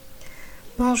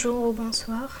Bonjour ou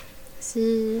bonsoir.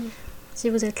 Si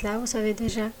vous êtes là, vous savez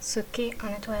déjà ce qu'est un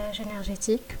nettoyage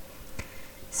énergétique.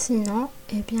 Sinon,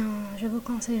 je vous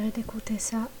conseillerais d'écouter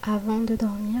ça avant de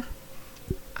dormir,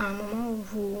 à un moment où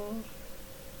vous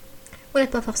n'êtes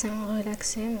pas forcément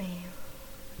relaxé,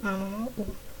 mais à un moment où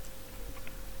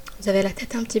vous avez la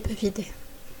tête un petit peu vidée.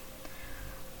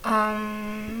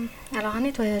 Alors, un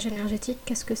nettoyage énergétique,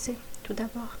 qu'est-ce que c'est? Tout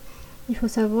d'abord, il faut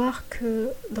savoir que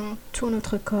dans tout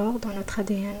notre corps, dans notre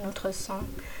ADN, notre sang,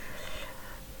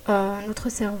 notre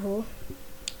cerveau,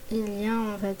 il y a,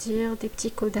 on va dire, des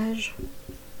petits codages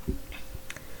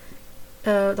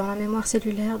dans la mémoire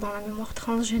cellulaire, dans la mémoire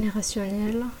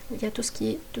transgénérationnelle. Il y a tout ce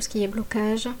qui est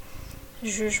blocage,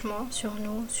 jugement sur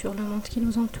nous, sur le monde qui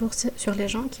nous entoure, sur les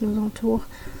gens qui nous entourent,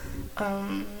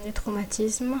 les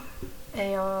traumatismes.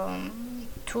 Et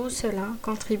tout cela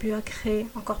contribue à créer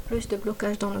encore plus de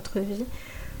blocages dans notre vie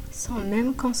sans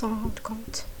même qu'on s'en rende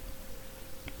compte.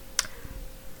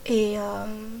 Et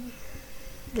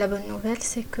la bonne nouvelle,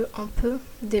 c'est qu'on peut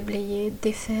déblayer,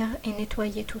 défaire et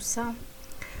nettoyer tout ça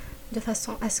de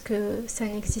façon à ce que ça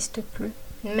n'existe plus,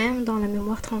 même dans la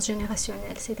mémoire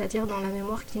transgénérationnelle, c'est-à-dire dans la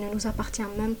mémoire qui ne nous appartient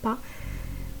même pas,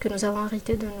 que nous avons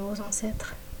hérité de nos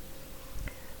ancêtres.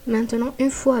 Maintenant,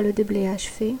 une fois le déblayage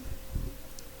fait,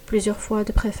 plusieurs fois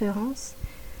de préférence,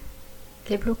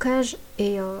 les blocages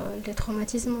et les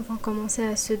traumatismes vont commencer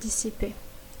à se dissiper.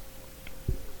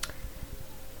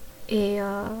 Et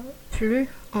plus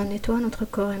on nettoie notre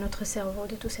corps et notre cerveau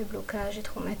de tous ces blocages et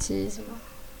traumatismes,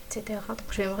 etc., donc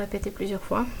je vais me répéter plusieurs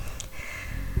fois,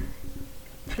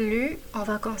 plus on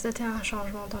va constater un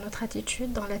changement dans notre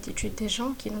attitude, dans l'attitude des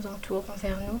gens qui nous entourent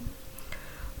envers nous,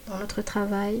 dans notre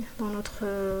travail, dans notre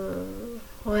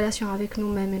relation avec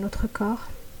nous-mêmes et notre corps,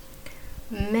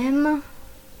 même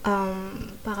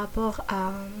par rapport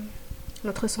à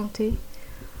notre santé,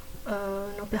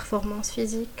 nos performances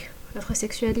physiques, notre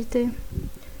sexualité.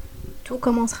 Tout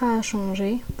commencera à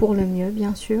changer pour le mieux,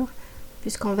 bien sûr,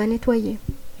 puisqu'on va nettoyer.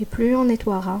 Et plus on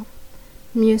nettoiera,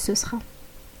 mieux ce sera.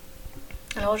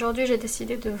 Alors aujourd'hui, j'ai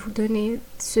décidé de vous donner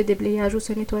ce déblayage ou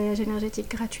ce nettoyage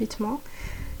énergétique gratuitement.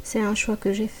 C'est un choix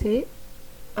que j'ai fait.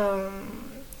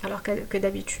 Alors que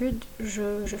d'habitude,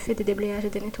 je fais des déblayages et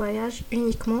des nettoyages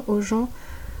uniquement aux gens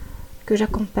que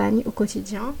j'accompagne au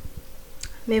quotidien.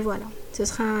 Mais voilà, ce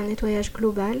sera un nettoyage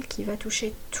global qui va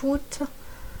toucher tout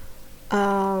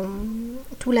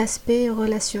l'aspect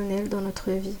relationnel dans notre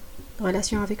vie.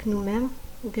 Relation avec nous-mêmes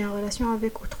ou bien relation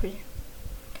avec autrui.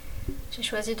 J'ai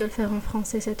choisi de le faire en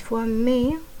français cette fois, mais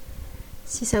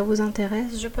si ça vous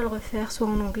intéresse, je peux le refaire soit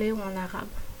en anglais ou en arabe.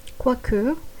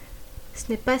 Quoique, ce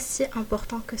n'est pas si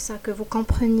important que ça, que vous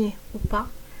compreniez ou pas.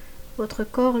 Votre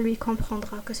corps, lui,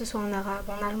 comprendra, que ce soit en arabe,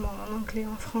 en allemand, en anglais,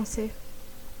 en français.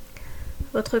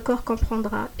 Votre corps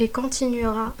comprendra et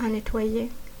continuera à nettoyer,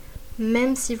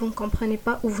 même si vous ne comprenez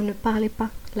pas ou vous ne parlez pas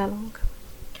la langue.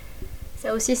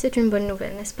 Ça aussi, c'est une bonne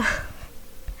nouvelle, n'est-ce pas?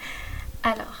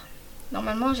 Alors,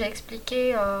 normalement, j'ai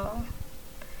expliqué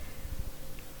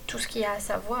tout ce qu'il y a à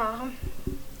savoir.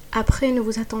 Après, ne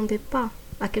vous attendez pas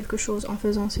à quelque chose en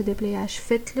faisant ce déblayage.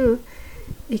 Faites-le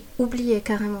et oubliez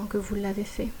carrément que vous l'avez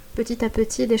fait. Petit à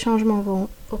petit, des changements vont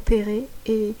opérer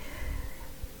et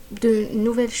de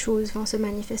nouvelles choses vont se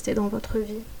manifester dans votre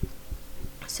vie.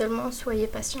 Seulement, soyez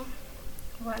patient.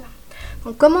 Voilà.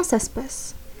 Donc, comment ça se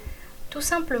passe? Tout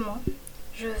simplement,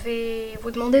 je vais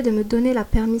vous demander de me donner la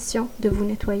permission de vous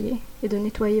nettoyer et de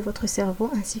nettoyer votre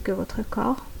cerveau ainsi que votre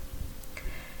corps.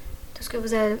 Tout ce que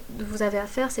vous avez à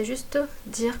faire, c'est juste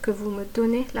dire que vous me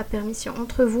donnez la permission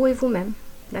entre vous et vous-même.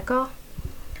 D'accord?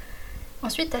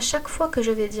 Ensuite, à chaque fois que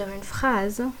je vais dire une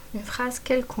phrase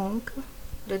quelconque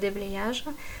de déblayage,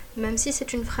 même si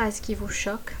c'est une phrase qui vous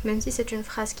choque, même si c'est une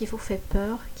phrase qui vous fait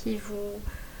peur, qui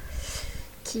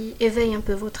éveille un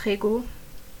peu votre ego,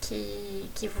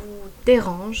 qui vous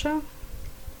dérange,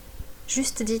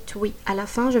 juste dites oui. À la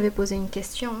fin, je vais poser une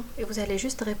question et vous allez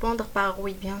juste répondre par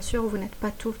oui. Bien sûr, vous n'êtes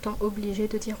pas tout le temps obligé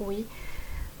de dire oui.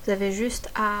 Vous avez juste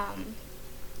à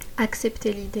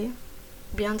accepter l'idée,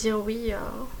 bien dire oui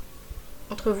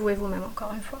entre vous et vous-même,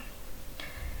 encore une fois.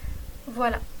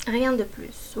 Voilà, rien de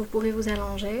plus. Vous pouvez vous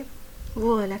allonger,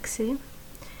 vous relaxer.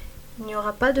 Il n'y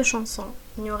aura pas de chanson,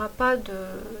 il n'y aura pas de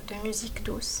musique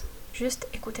douce. Juste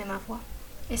écoutez ma voix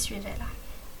et suivez-la.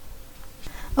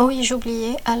 Oh oui,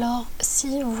 j'oubliais. Alors,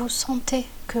 si vous sentez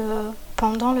que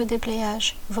pendant le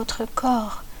déblayage, votre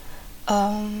corps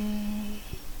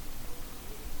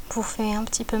vous fait un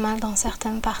petit peu mal dans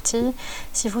certaines parties,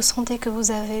 si vous sentez que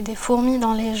vous avez des fourmis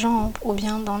dans les jambes ou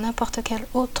bien dans n'importe quelle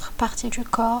autre partie du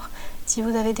corps, si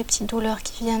vous avez des petites douleurs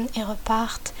qui viennent et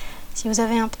repartent, si vous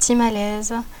avez un petit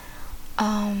malaise,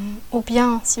 Ou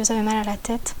bien, si vous avez mal à la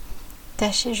tête,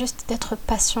 tâchez juste d'être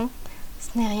patient.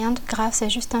 Ce n'est rien de grave, c'est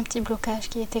juste un petit blocage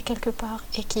qui était quelque part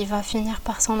et qui va finir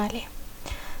par s'en aller.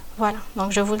 Voilà,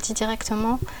 donc je vous le dis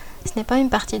directement, ce n'est pas une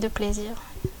partie de plaisir.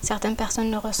 Certaines personnes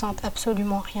ne ressentent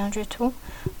absolument rien du tout,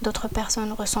 d'autres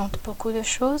personnes ressentent beaucoup de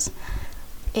choses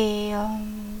et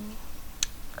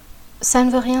ça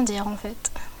ne veut rien dire en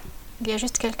fait. Il y a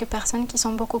juste quelques personnes qui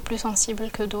sont beaucoup plus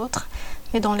sensibles que d'autres,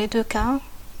 mais dans les deux cas,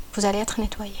 vous allez être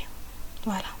nettoyé.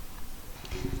 Voilà.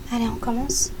 Allez, on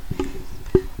commence.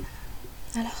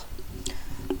 Alors,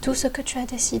 tout ce que tu as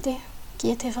décidé qui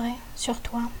était vrai sur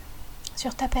toi,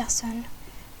 sur ta personne,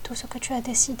 tout ce que tu as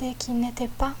décidé qui n'était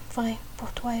pas vrai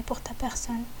pour toi et pour ta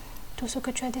personne, tout ce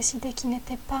que tu as décidé qui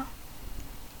n'était pas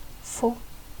faux,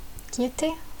 qui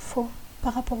était faux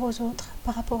par rapport aux autres,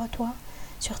 par rapport à toi,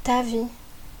 sur ta vie,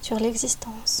 sur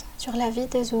l'existence, sur la vie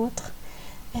des autres,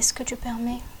 est-ce que tu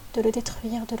permets de le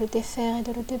détruire, de le défaire et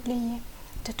de le déblayer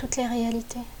de toutes les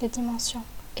réalités, les dimensions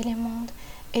et les mondes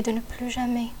et de ne plus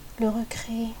jamais le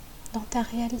recréer dans ta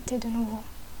réalité de nouveau?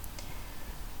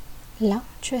 Là,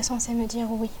 tu es censé me dire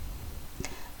oui.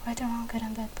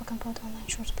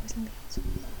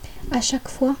 À chaque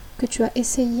fois que tu as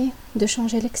essayé de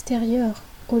changer l'extérieur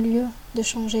au lieu de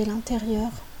changer l'intérieur,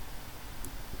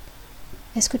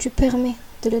 est-ce que tu permets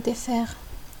de le défaire,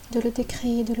 de le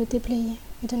décréer, de le déblayer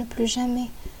et de ne plus jamais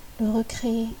le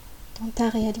recréer dans ta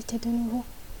réalité de nouveau?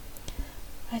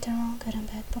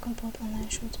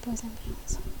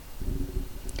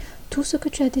 Tout ce que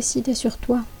tu as décidé sur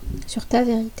toi, sur ta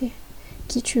vérité,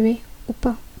 qui tu es ou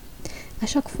pas, à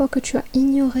chaque fois que tu as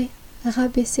ignoré,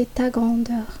 rabaissé ta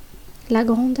grandeur, la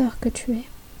grandeur que tu es,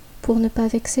 pour ne pas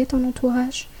vexer ton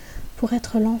entourage, pour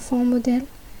être l'enfant modèle,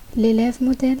 l'élève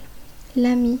modèle,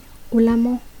 l'ami ou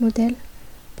l'amant modèle,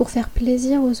 pour faire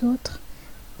plaisir aux autres,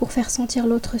 pour faire sentir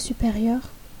l'autre supérieur,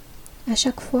 à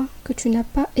chaque fois que tu n'as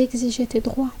pas exigé tes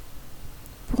droits,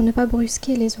 pour ne pas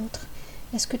brusquer les autres,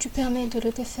 est-ce que tu permets de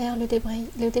le défaire, le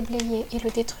déblayer et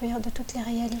le détruire de toutes les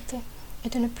réalités et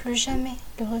de ne plus jamais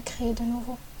le recréer de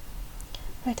nouveau?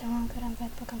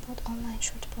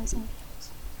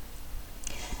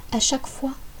 À chaque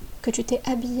fois que tu t'es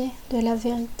habillé de la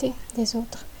vérité des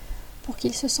autres pour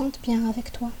qu'ils se sentent bien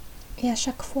avec toi, et à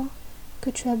chaque fois que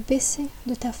tu as baissé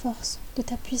de ta force, de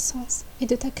ta puissance et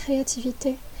de ta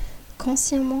créativité,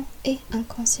 consciemment et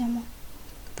inconsciemment,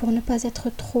 pour ne pas être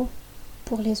trop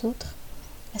pour les autres,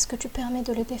 est-ce que tu permets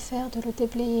de le défaire, de le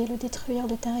déblayer, le détruire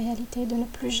de ta réalité, de ne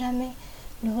plus jamais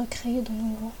le recréer de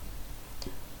nouveau?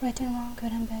 Right and wrong,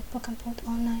 good and bad, book and put,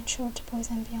 online, short, boys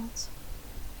and beyonds.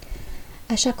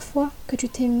 À chaque fois que tu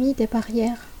t'es mis des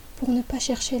barrières pour ne pas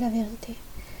chercher la vérité,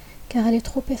 car elle est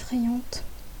trop effrayante,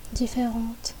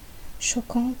 différente,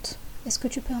 choquante, est-ce que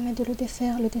tu permets de le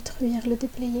défaire, le détruire, le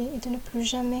déblayer et de ne plus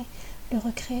jamais le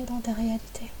recréer dans ta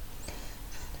réalité?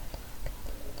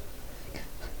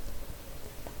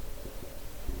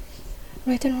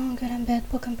 Right and wrong, good and bad,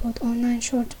 book and put, online,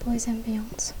 short, boys and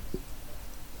beyonds.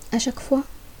 À chaque fois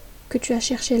que tu as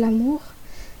cherché l'amour,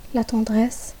 la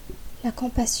tendresse, la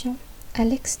compassion à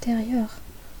l'extérieur,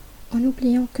 en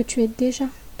oubliant que tu es déjà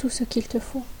tout ce qu'il te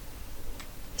faut,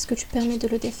 est-ce que tu permets de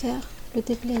le défaire, le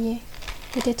déblayer,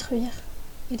 le détruire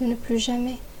et de ne plus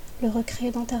jamais le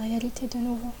recréer dans ta réalité de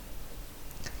nouveau?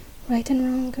 Right and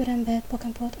wrong, good and bad, book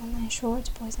and put, online,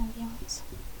 short, boys and beyonds.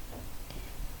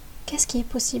 Qu'est-ce qui est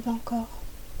possible encore,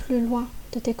 plus loin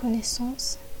de tes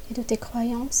connaissances et de tes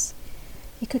croyances,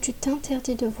 et que tu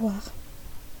t'interdis de voir,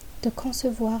 de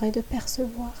concevoir et de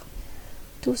percevoir,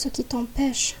 tout ce qui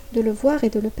t'empêche de le voir et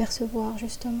de le percevoir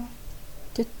justement,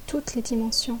 de toutes les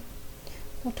dimensions,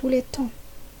 dans tous les temps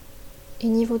et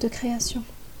niveaux de création.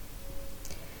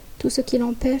 Tout ce qui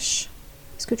l'empêche,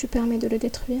 est-ce que tu permets de le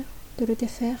détruire, de le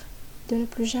défaire, de ne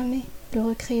plus jamais le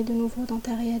recréer de nouveau dans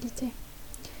ta réalité?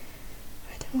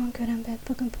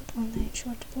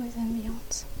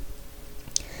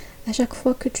 À chaque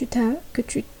fois que tu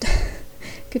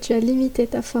as limité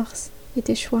ta force et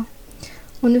tes choix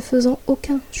en ne faisant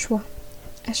aucun choix,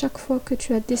 à chaque fois que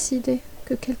tu as décidé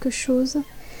que quelque chose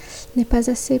n'est pas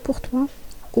assez pour toi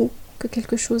ou que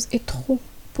quelque chose est trop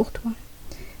pour toi,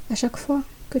 à chaque fois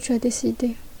que tu as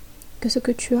décidé que ce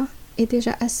que tu as est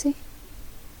déjà assez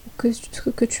ou que ce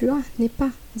que tu as n'est pas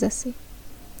assez,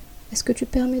 est-ce que tu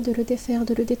permets de le défaire,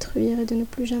 de le détruire et de ne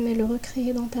plus jamais le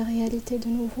recréer dans ta réalité de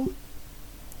nouveau?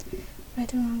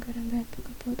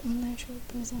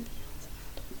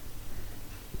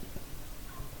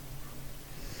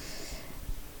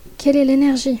 Quelle est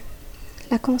l'énergie,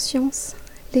 la conscience,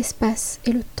 l'espace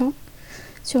et le temps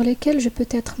sur lesquels je peux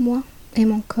être moi et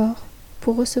mon corps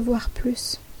pour recevoir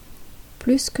plus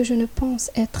que je ne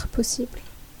pense être possible?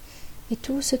 et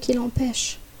tout ce qui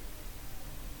l'empêche.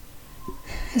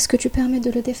 Est-ce que tu permets de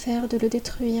le défaire, de le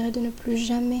détruire et de ne plus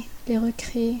jamais les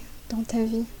recréer dans ta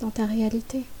vie, dans ta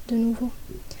réalité, de nouveau?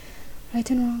 Right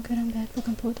and wrong, good and bad, book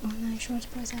and both, online, short,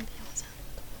 boys and beyond.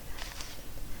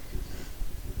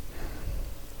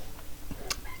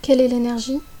 Quelle est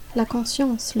l'énergie, la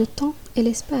conscience, le temps et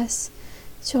l'espace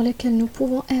sur lesquels nous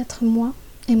pouvons être, moi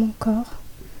et mon corps,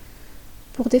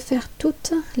 pour défaire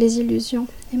toutes les illusions,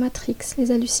 les matrix,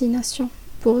 les hallucinations,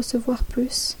 pour recevoir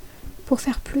plus, pour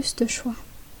faire plus de choix,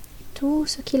 tout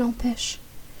ce qui l'empêche?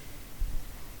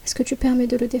 Est-ce que tu permets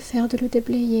de le défaire, de le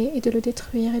déblayer et de le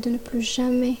détruire et de ne plus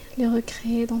jamais les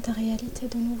recréer dans ta réalité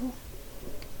de nouveau?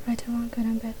 Right and wrong, good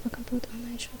and bad, book and both,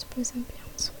 online, short, boys and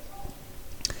beyond.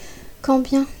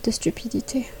 Combien de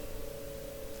stupidité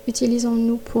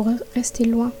utilisons-nous pour rester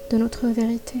loin de notre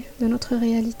vérité, de notre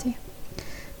réalité,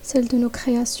 celle de nos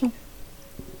créations,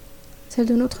 celle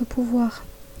de notre pouvoir?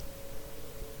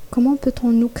 Comment peut-on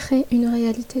nous créer une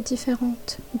réalité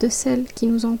différente de celle qui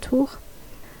nous entoure,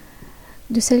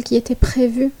 de celle qui était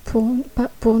prévue pour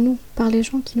nous par les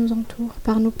gens qui nous entourent,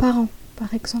 par nos parents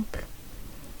par exemple?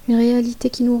 Une réalité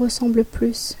qui nous ressemble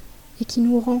plus et qui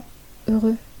nous rend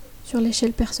heureux sur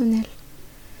l'échelle personnelle.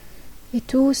 Et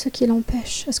tout ce qui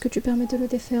l'empêche, est-ce que tu permets de le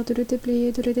défaire, de le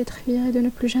déblayer, de le détruire et de ne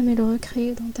plus jamais le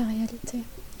recréer dans ta réalité?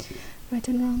 Right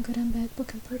and wrong, good and bad,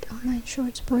 book and both, online,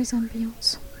 shorts, boys and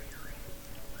beyonds.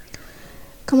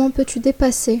 Comment peux-tu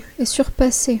dépasser et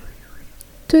surpasser,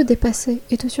 te dépasser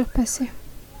et te surpasser,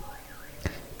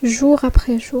 jour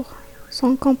après jour,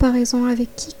 sans comparaison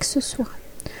avec qui que ce soit?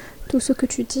 Tout ce que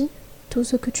tu dis, tout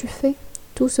ce que tu fais,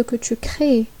 tout ce que tu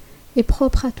crées est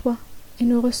propre à toi et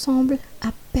ne ressemble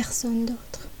à personne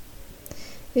d'autre.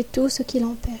 Et tout ce qui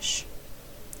l'empêche,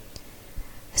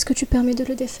 est-ce que tu permets de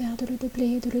le défaire, de le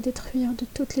déblayer, de le détruire de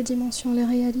toutes les dimensions, les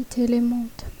réalités, les mondes,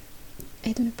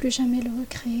 et de ne plus jamais le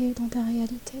recréer dans ta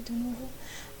réalité de nouveau?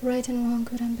 Right and wrong,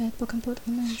 good and bad, book and both,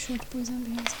 online, short, boys and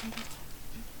beyond.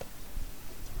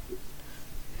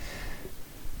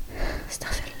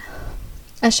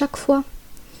 À chaque fois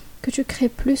que tu crées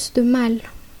plus de mal,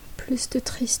 plus de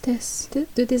tristesse,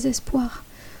 de désespoir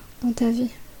dans ta vie,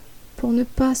 pour ne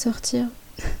pas sortir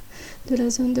de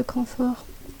la zone de confort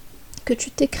que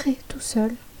tu t'es créé tout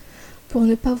seul, pour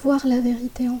ne pas voir la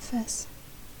vérité en face,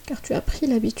 car tu as pris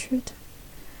l'habitude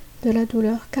de la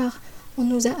douleur, car on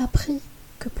nous a appris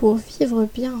que pour vivre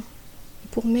bien,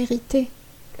 pour mériter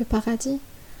le paradis,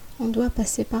 on doit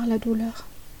passer par la douleur,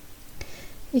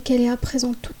 et qu'elle est à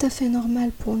présent tout à fait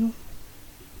normale pour nous.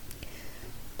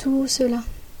 Tout cela,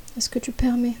 est-ce que tu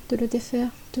permets de le défaire,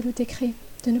 de le décréer,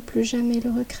 de ne plus jamais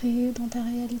le recréer dans ta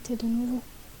réalité de nouveau?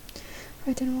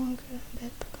 Right and wrong,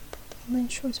 bad, online,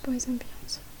 shorts, boys and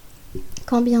beyonds.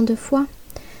 Combien de fois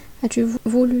as-tu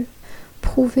voulu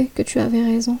prouver que tu avais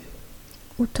raison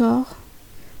ou tort,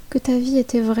 que ta vie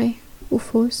était vraie ou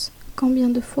fausse? Combien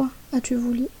de fois as-tu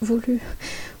voulu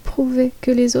prouver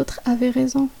que les autres avaient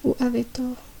raison ou avaient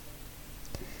tort?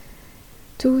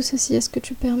 Tout ceci, est-ce que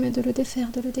tu permets de le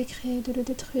défaire, de le décréer, de le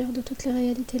détruire de toutes les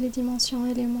réalités, les dimensions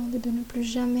et les mondes, et de ne plus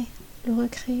jamais le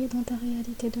recréer dans ta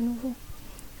réalité de nouveau?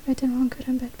 Right and wrong, good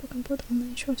and bad, book and both,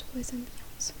 online, shorts, boys and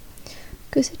beyonds.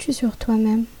 Que sais-tu sur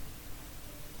toi-même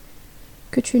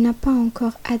que tu n'as pas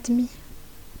encore admis?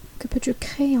 Que peux-tu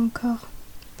créer encore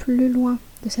plus loin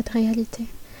de cette réalité?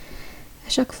 À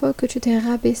chaque fois que tu t'es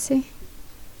rabaissé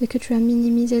et que tu as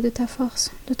minimisé de ta force,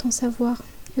 de ton savoir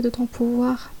et de ton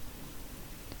pouvoir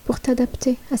pour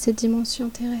t'adapter à cette dimension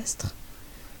terrestre,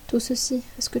 tout ceci,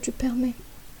 est-ce que tu permets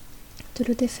de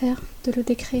le défaire, de le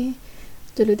décréer,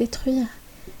 de le détruire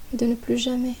et de ne plus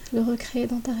jamais le recréer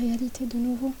dans ta réalité de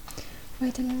nouveau?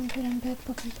 Right and wrong, good and bad,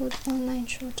 book and both, online,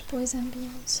 short, boys and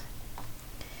beyonds.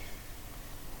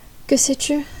 Que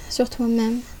sais-tu sur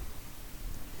toi-même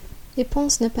et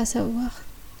pense ne pas savoir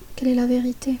quelle est la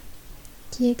vérité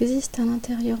qui existe à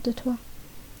l'intérieur de toi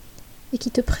et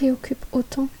qui te préoccupe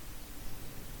autant,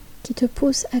 qui te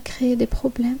pousse à créer des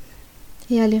problèmes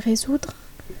et à les résoudre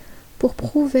pour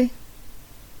prouver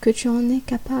que tu en es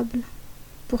capable,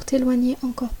 pour t'éloigner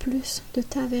encore plus de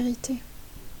ta vérité?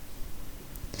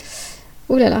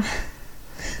 Ouh là là.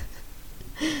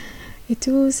 Et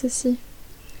tout ceci,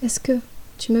 est-ce que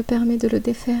tu me permets de le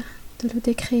défaire, de le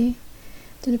décréer,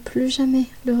 de ne plus jamais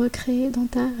le recréer dans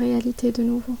ta réalité de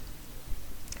nouveau?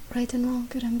 Right and wrong,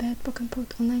 good and bad, book and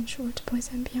both, online, short, boys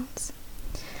and beyonds.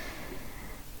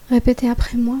 Répétez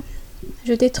après moi.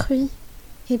 Je détruis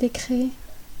et décrée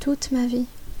toute ma vie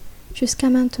jusqu'à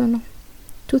maintenant,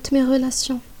 toutes mes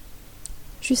relations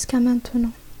jusqu'à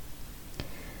maintenant,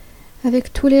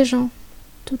 avec tous les gens,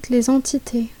 toutes les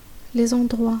entités, les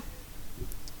endroits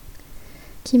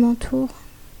qui m'entourent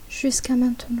jusqu'à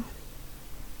maintenant.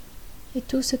 Et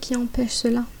tout ce qui empêche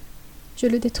cela, je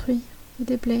le détruis, le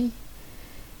déblaye,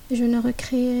 et je ne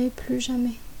recréerai plus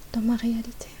jamais dans ma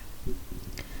réalité.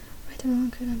 Vraiment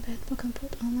que la bête pour qu'on peut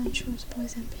online chose pour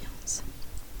les ambiances.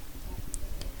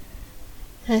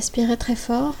 Respirez très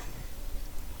fort.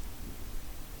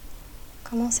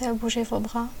 Commencez à bouger vos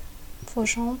bras, vos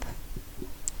jambes.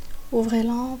 Ouvrez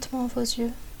lentement vos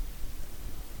yeux.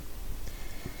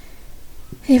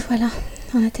 Et voilà,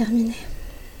 on a terminé.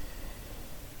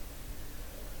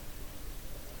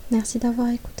 Merci d'avoir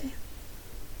écouté.